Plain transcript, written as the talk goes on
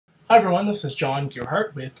Hi everyone, this is John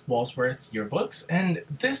Gearhart with Walsworth Yearbooks, and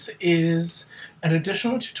this is an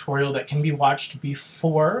additional tutorial that can be watched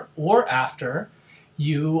before or after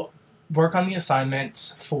you work on the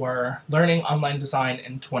assignment for learning online design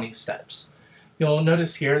in 20 steps. You'll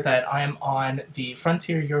notice here that I'm on the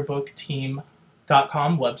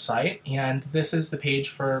FrontierYearbookTeam.com website, and this is the page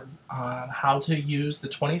for how to use the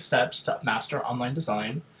 20 steps to master online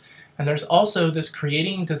design. And there's also this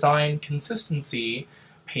Creating Design Consistency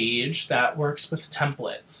page that works with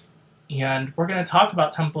templates. And we're going to talk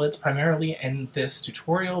about templates primarily in this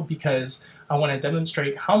tutorial because I want to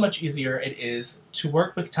demonstrate how much easier it is to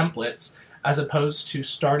work with templates as opposed to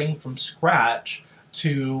starting from scratch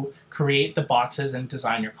to create the boxes and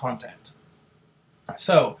design your content.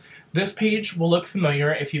 So this page will look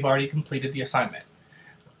familiar if you've already completed the assignment.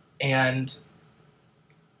 And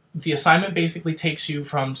the assignment basically takes you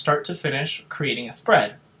from start to finish creating a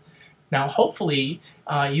spread. Now hopefully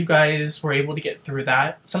you guys were able to get through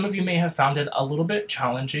that. Some of you may have found it a little bit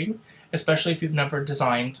challenging, especially if you've never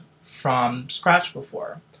designed from scratch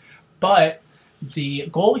before. But the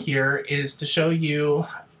goal here is to show you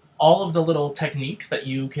all of the little techniques that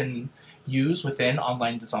you can use within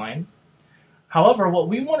online design. However, what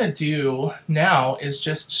we want to do now is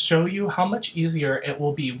just show you how much easier it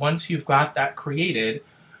will be once you've got that created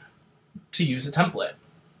to use a template.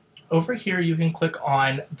 Over here you can click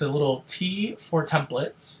on the little T for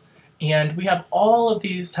templates, and we have all of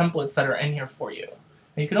these templates that are in here for you.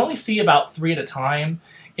 Now, you can only see about 3 at a time.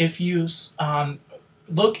 If you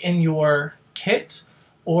look in your kit,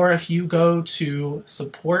 or if you go to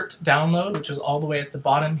support download, which is all the way at the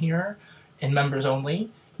bottom here in members only,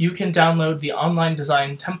 you can download the online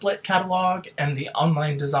design template catalog and the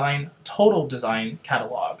online design total design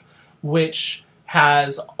catalog, which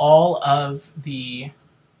has all of the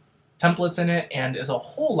templates in it and is a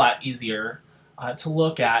whole lot easier to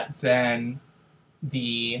look at than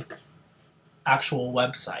the actual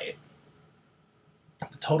website.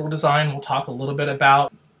 The total design we'll talk a little bit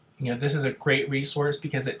about. This is a great resource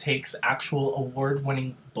because it takes actual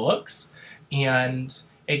award-winning books and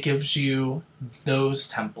it gives you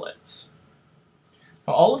those templates.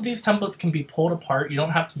 Now, all of these templates can be pulled apart. You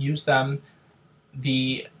don't have to use them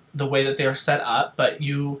the way that they are set up, but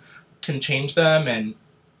you can change them and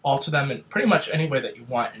alter them in pretty much any way that you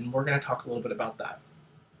want, and we're going to talk a little bit about that.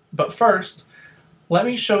 But first, let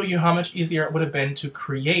me show you how much easier it would have been to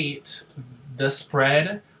create the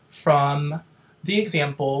spread from the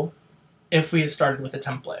example if we had started with a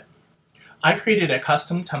template. I created a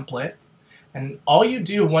custom template, and all you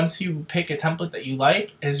do once you pick a template that you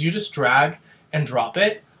like is you just drag and drop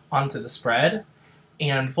it onto the spread,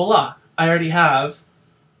 and voila, I already have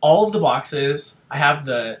all of the boxes. I have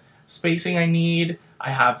the spacing I need, I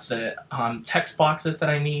have the text boxes that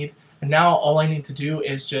I need, and now all I need to do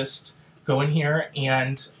is just go in here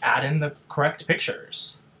and add in the correct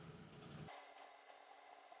pictures.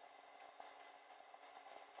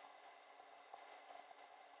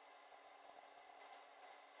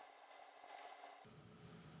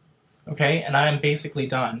 Okay, and I am basically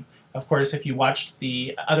done. Of course, if you watched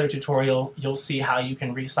the other tutorial, you'll see how you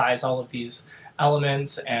can resize all of these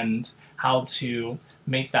elements and how to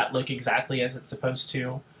make that look exactly as it's supposed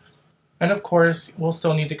to. And of course, we'll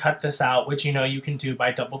still need to cut this out, which you can do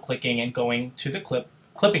by double-clicking and going to the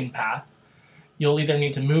clipping path. You'll either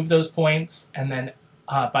need to move those points and then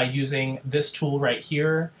by using this tool right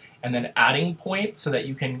here and then adding points so that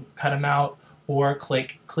you can cut them out, or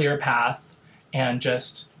click clear path and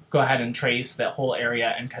just go ahead and trace that whole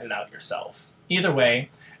area and cut it out yourself. Either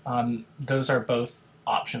way, those are both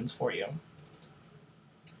options for you.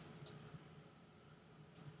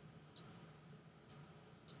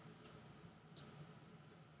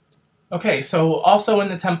 Okay, so also in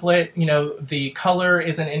the template, the color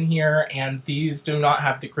isn't in here, and these do not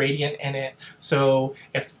have the gradient in it. So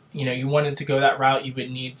if you wanted to go that route, you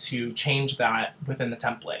would need to change that within the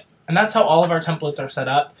template. And that's how all of our templates are set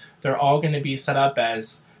up. They're all going to be set up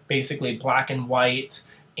as basically black and white,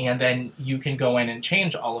 and then you can go in and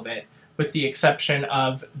change all of it, with the exception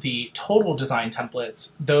of the total design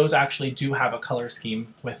templates. Those actually do have a color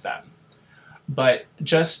scheme with them. But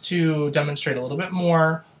just to demonstrate a little bit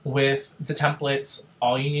more, with the templates,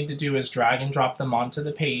 all you need to do is drag and drop them onto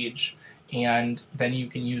the page, and then you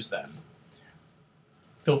can use them.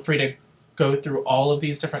 Feel free to go through all of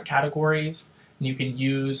these different categories, and you can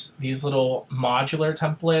use these little modular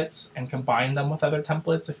templates and combine them with other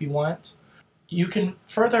templates if you want. You can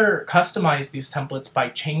further customize these templates by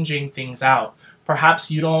changing things out. Perhaps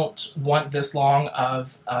you don't want this long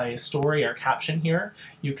of a story or caption here.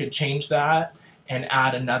 You could change that and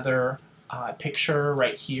add another picture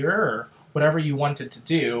right here, or whatever you wanted to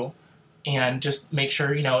do. and just make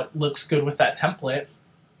sure, you know, it looks good with that template.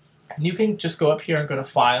 And you can just go up here and go to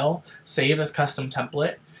File, Save as Custom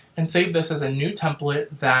Template, and save this as a new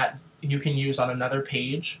template that you can use on another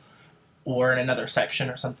page or in another section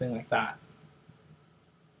or something like that.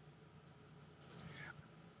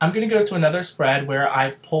 I'm going to go to another spread where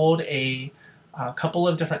I've pulled a couple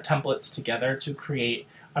of different templates together to create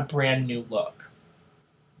a brand new look.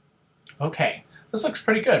 Okay, this looks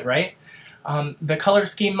pretty good, right? The color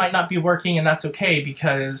scheme might not be working, and that's okay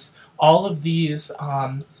because all of these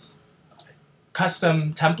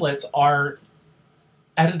custom templates are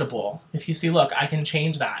editable. If you see, look, I can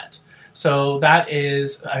change that. So that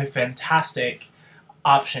is a fantastic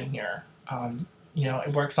option here. You know,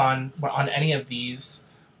 it works on any of these.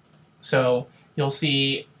 So you'll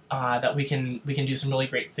see that we can do some really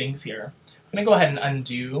great things here. I'm going to go ahead and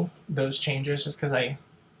undo those changes just because I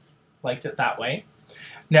liked it that way.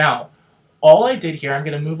 Now, all I did here, I'm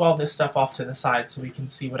going to move all this stuff off to the side so we can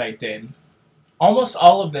see what I did. Almost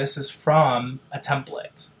all of this is from a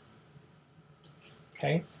template.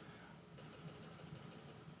 Okay.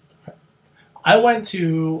 I want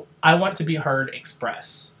to be heard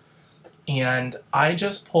express. And I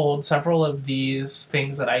just pulled several of these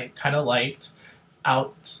things that I kind of liked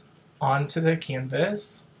out onto the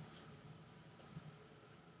canvas.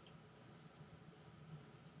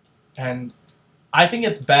 And I think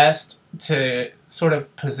it's best to sort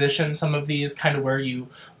of position some of these kind of where you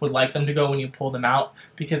would like them to go when you pull them out,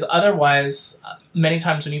 because otherwise, many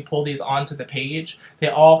times when you pull these onto the page, they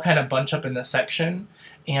all kind of bunch up in the section.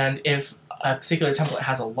 And if a particular template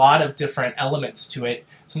has a lot of different elements to it,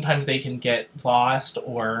 sometimes they can get lost,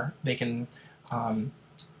 or they can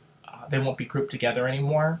they won't be grouped together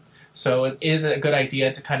anymore. So it is a good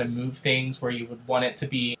idea to kind of move things where you would want it to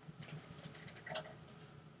be.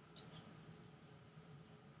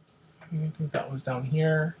 I think that was down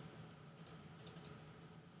here.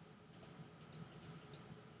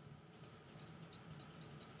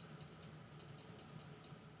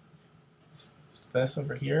 So this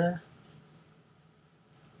over here.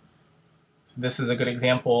 So this is a good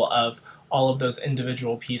example of all of those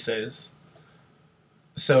individual pieces.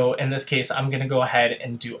 So in this case, I'm going to go ahead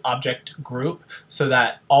and do object group so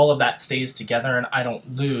that all of that stays together and I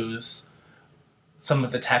don't lose some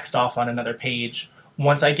of the text off on another page.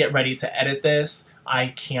 Once I get ready to edit this, I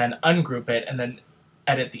can ungroup it and then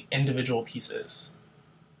edit the individual pieces.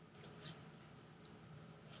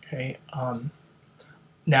 Okay.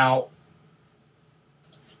 Now,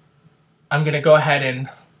 I'm going to go ahead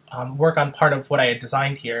and work on part of what I had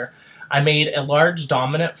designed here. I made a large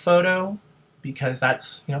dominant photo because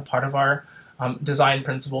that's, you know, part of our design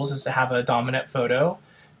principles is to have a dominant photo.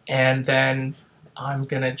 And then I'm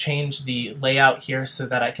going to change the layout here so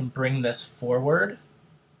that I can bring this forward.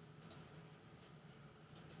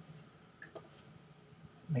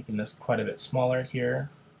 Making this quite a bit smaller here.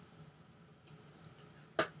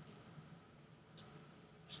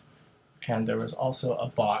 And there was also a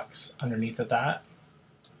box underneath of that.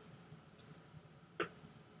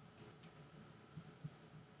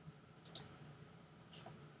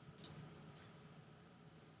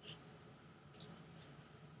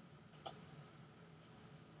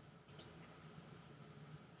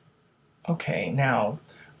 Okay, now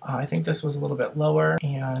I think this was a little bit lower.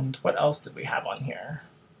 And what else did we have on here?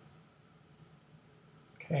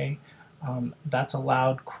 Okay, that's a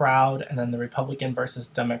loud crowd, and then the Republican versus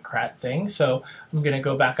Democrat thing. So I'm going to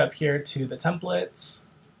go back up here to the templates.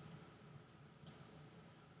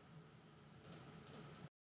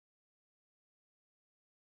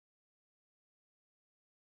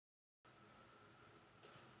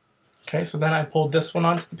 Okay, so then I pulled this one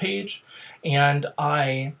onto the page, and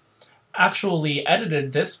I actually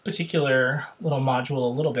edited this particular little module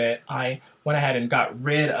a little bit. I went ahead and got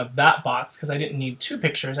rid of that box because I didn't need two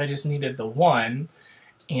pictures, I just needed the one.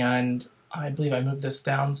 And I believe I moved this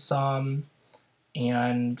down some,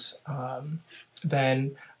 and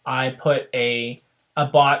then I put a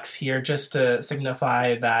box here just to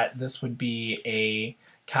signify that this would be a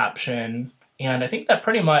caption. And I think that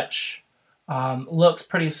pretty much looks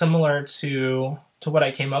pretty similar to what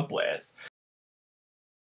I came up with.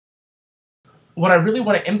 What I really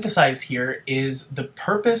want to emphasize here is the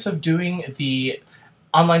purpose of doing the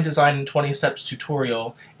Online Design in 20 Steps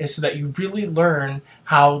tutorial is so that you really learn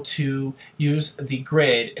how to use the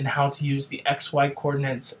grid and how to use the XY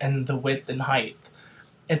coordinates and the width and height.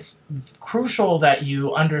 It's crucial that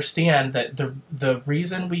you understand that the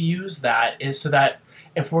reason we use that is so that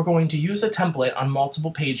if we're going to use a template on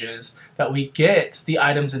multiple pages, that we get the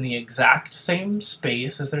items in the exact same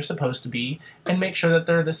space as they're supposed to be and make sure that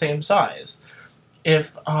they're the same size.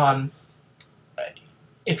 If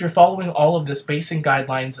if you're following all of the spacing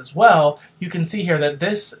guidelines as well, you can see here that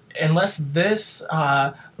this, unless this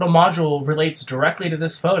little module relates directly to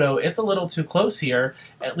this photo, it's a little too close here,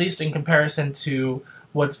 at least in comparison to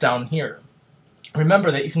what's down here.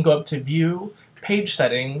 Remember that you can go up to View, Page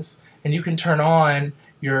Settings, and you can turn on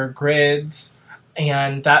your grids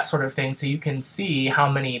and that sort of thing, so you can see how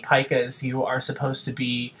many picas you are supposed to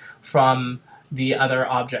be from the other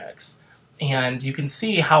objects. And you can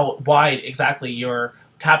see how wide exactly your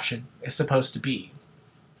caption is supposed to be.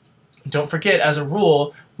 Don't forget, as a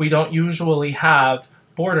rule, we don't usually have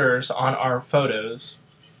borders on our photos,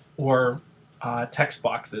 or text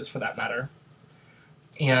boxes for that matter.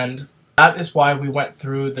 And that is why we went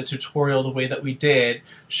through the tutorial the way that we did,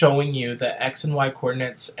 showing you the X and Y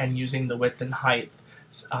coordinates and using the width and height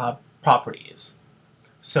properties.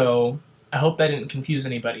 So I hope that didn't confuse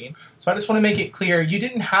anybody. So I just want to make it clear, you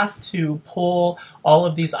didn't have to pull all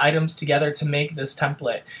of these items together to make this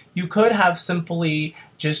template. You could have simply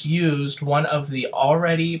just used one of the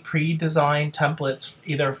already pre-designed templates,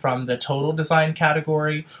 either from the total design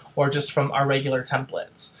category or just from our regular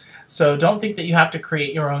templates. So don't think that you have to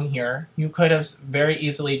create your own here. You could have very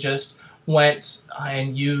easily just went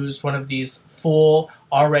and used one of these full,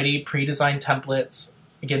 already pre-designed templates.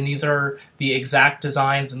 Again, these are the exact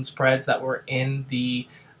designs and spreads that were in the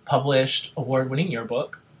published award-winning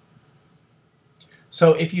yearbook.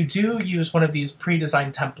 So if you do use one of these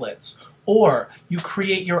pre-designed templates, or you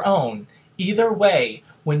create your own, either way,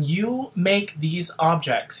 when you make these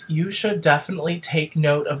objects, you should definitely take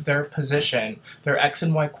note of their position, their X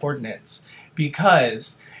and Y coordinates,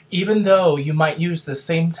 because even though you might use the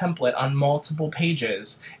same template on multiple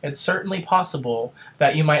pages, it's certainly possible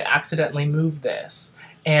that you might accidentally move this.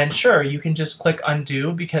 And sure, you can just click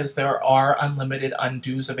undo because there are unlimited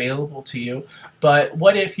undos available to you, but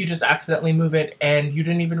what if you just accidentally move it and you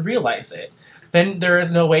didn't even realize it? Then there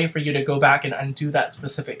is no way for you to go back and undo that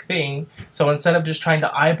specific thing. So instead of just trying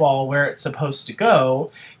to eyeball where it's supposed to go,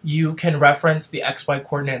 you can reference the XY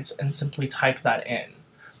coordinates and simply type that in.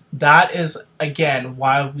 That is, again,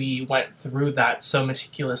 why we went through that so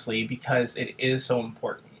meticulously, because it is so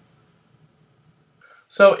important.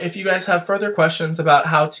 So if you guys have further questions about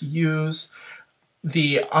how to use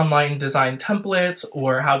the online design templates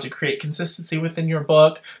or how to create consistency within your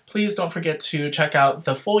book, please don't forget to check out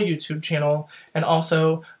the full YouTube channel and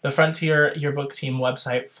also the Frontier Yearbook Team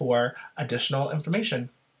website for additional information.